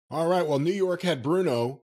All right. Well, New York had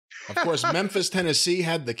Bruno. Of course, Memphis, Tennessee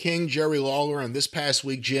had the King, Jerry Lawler, and this past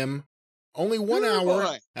week, Jim, only 1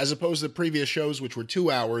 hour, as opposed to the previous shows, which were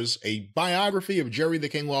 2 hours, a biography of Jerry the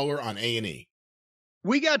King Lawler on A&E.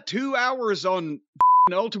 We got 2 hours on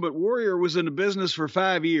Ultimate Warrior was in the business for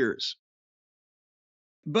 5 years.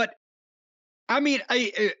 But, I mean,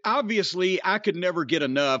 obviously, I could never get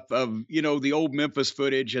enough of, the old Memphis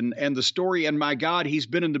footage and the story. And my God, he's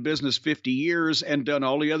been in the business 50 years and done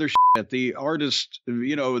all the other shit, the artist,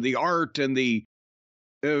 the art and the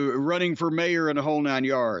running for mayor and the whole 9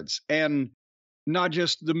 yards. And not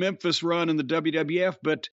just the Memphis run in the WWF,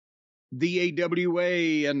 but the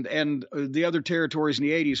AWA and the other territories in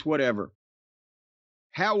the 80s, whatever.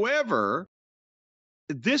 However,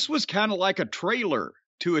 this was kind of like a trailer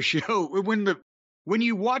to a show. When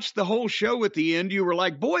you watched the whole show at the end, you were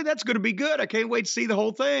like, boy, that's going to be good. I can't wait to see the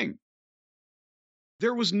whole thing.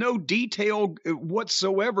 There was no detail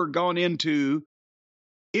whatsoever gone into.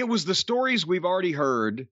 It was the stories we've already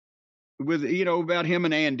heard with, about him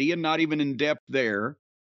and Andy, and not even in depth there.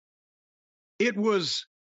 It was,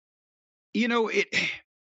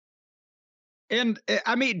 and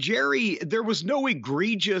I mean, Jerry, there was no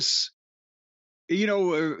egregious,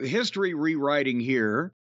 history rewriting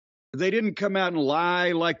here. They didn't come out and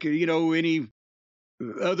lie like, any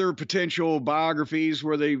other potential biographies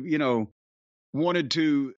where they, wanted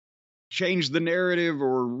to change the narrative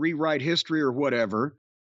or rewrite history or whatever.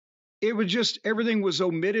 It was just, everything was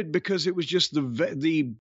omitted because it was just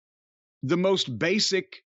the most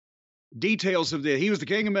basic details of he was the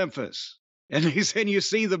king of Memphis. And he said, you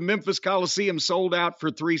see the Memphis Coliseum sold out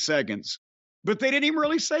for 3 seconds. But they didn't even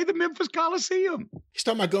really say the Memphis Coliseum. He's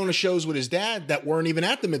talking about going to shows with his dad that weren't even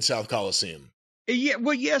at the Mid-South Coliseum. Yeah,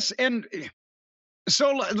 well, yes. And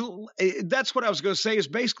so that's what I was going to say is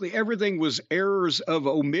basically everything was errors of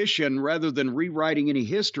omission rather than rewriting any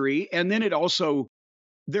history. And then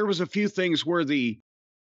there was a few things where the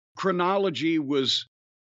chronology was,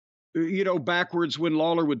 backwards when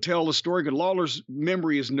Lawler would tell the story, because Lawler's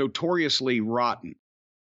memory is notoriously rotten.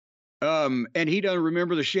 And he doesn't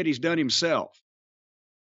remember the shit he's done himself.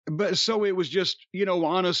 But so it was just,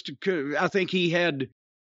 honest. I think he had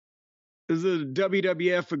the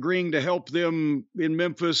WWF agreeing to help them in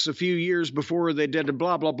Memphis a few years before they did the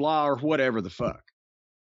blah, blah, blah, or whatever the fuck.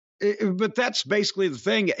 But that's basically the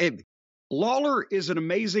thing. Lawler is an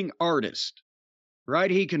amazing artist, right?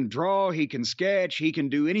 He can draw, he can sketch, he can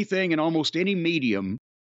do anything in almost any medium.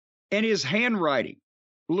 And his handwriting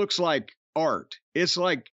looks like art. It's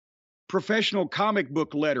like professional comic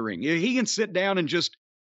book lettering. He can sit down and just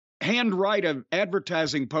handwrite an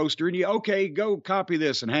advertising poster and okay, go copy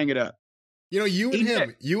this and hang it up. You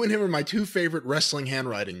and him are my two favorite wrestling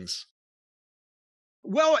handwritings.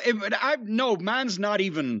 Well, no, mine's not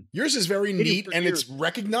even. Yours is very neat and it's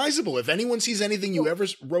recognizable. If anyone sees anything you ever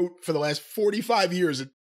wrote for the last 45 years,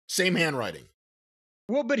 same handwriting.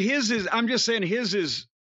 Well, but I'm just saying his is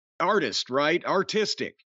artist, right?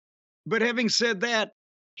 Artistic. But having said that,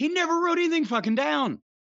 he never wrote anything fucking down.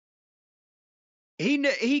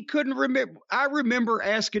 He couldn't remember. I remember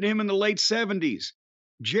asking him in the late 70s,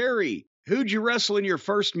 Jerry, who'd you wrestle in your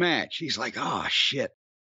first match? He's like, oh, shit.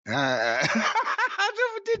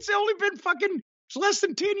 It's only been it's less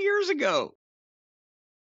than 10 years ago.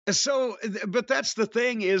 So, but that's the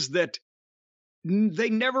thing is that they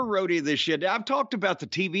never wrote any of this shit. I've talked about the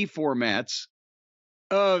TV formats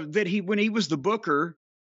that when he was the booker,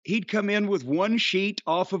 he'd come in with one sheet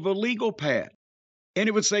off of a legal pad and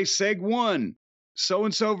it would say Seg 1,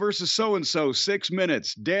 so-and-so versus so-and-so, 6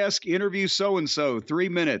 minutes, desk, interview so-and-so, 3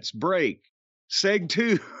 minutes, break. Seg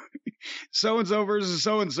 2, so-and-so versus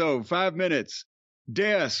so-and-so, 5 minutes.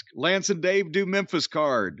 Desk, Lance and Dave do Memphis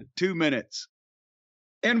card, 2 minutes.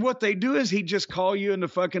 And what they do is he'd just call you in the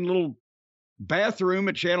fucking little bathroom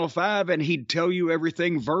at Channel 5 and he'd tell you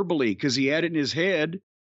everything verbally because he had it in his head.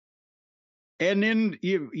 And then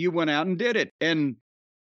you went out and did it. And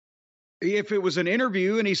if it was an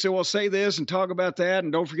interview and he said, well, say this and talk about that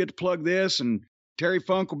and don't forget to plug this and Terry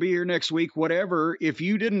Funk will be here next week, whatever. If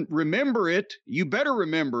you didn't remember it, you better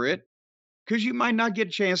remember it because you might not get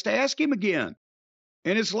a chance to ask him again.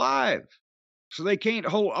 And it's live. So they can't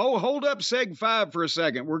hold up Seg 5 for a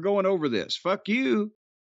second. We're going over this. Fuck you.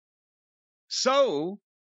 So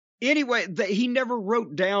anyway, he never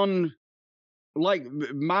wrote down like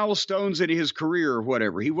milestones in his career or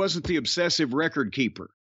whatever. He wasn't the obsessive record keeper.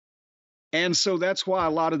 And so that's why a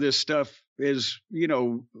lot of this stuff is,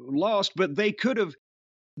 lost. But they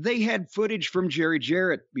had footage from Jerry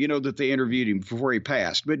Jarrett, that they interviewed him before he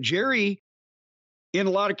passed. But Jerry, in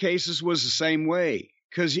a lot of cases, was the same way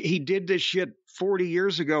because he did this shit 40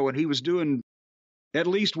 years ago and he was doing at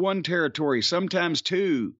least one territory, sometimes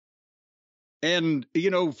two. And,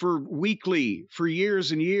 for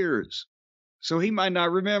years and years. So he might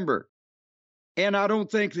not remember. And I don't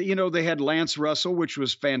think that, they had Lance Russell, which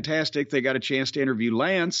was fantastic. They got a chance to interview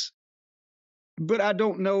Lance. But I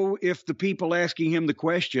don't know if the people asking him the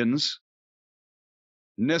questions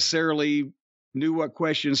necessarily knew what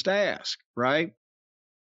questions to ask, right?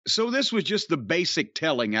 So this was just the basic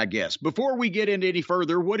telling, I guess. Before we get into any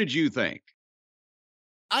further, what did you think?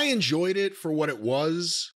 I enjoyed it for what it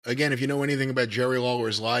was. Again, if you know anything about Jerry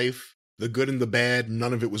Lawler's life, the good and the bad,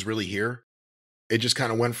 none of it was really here. It just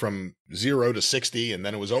kind of went from 0 to 60 and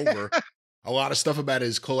then it was over. A lot of stuff about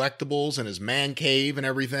his collectibles and his man cave and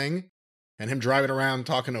everything, and him driving around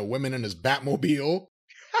talking to women in his Batmobile.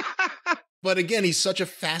 But again, he's such a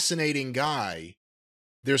fascinating guy.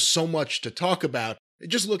 There's so much to talk about.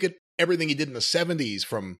 Just look at everything he did in the 70s,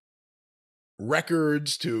 from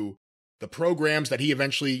records to the programs that he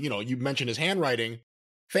eventually, you mentioned his handwriting.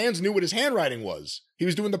 Fans knew what his handwriting was. He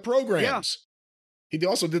was doing the programs. Yeah. He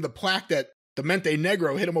also did the plaque that Demente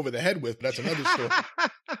Negro hit him over the head with, but that's another story.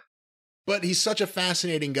 But he's such a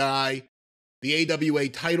fascinating guy. The AWA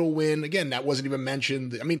title win, again, that wasn't even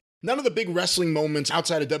mentioned. I mean, none of the big wrestling moments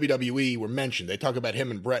outside of WWE were mentioned. They talk about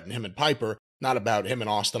him and Brett and him and Piper, not about him and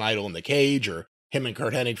Austin Idol in the cage or him and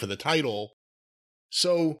Kurt Hennig for the title.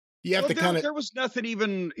 So you have to kind of... There was nothing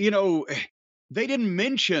even, they didn't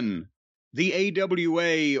mention the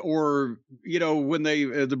AWA or, when they,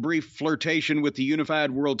 the brief flirtation with the unified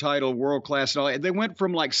world title, world class and all. They went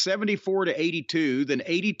from like 74 to 82, then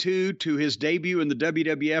 82 to his debut in the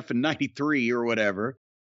WWF in 93 or whatever.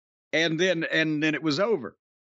 And then it was over.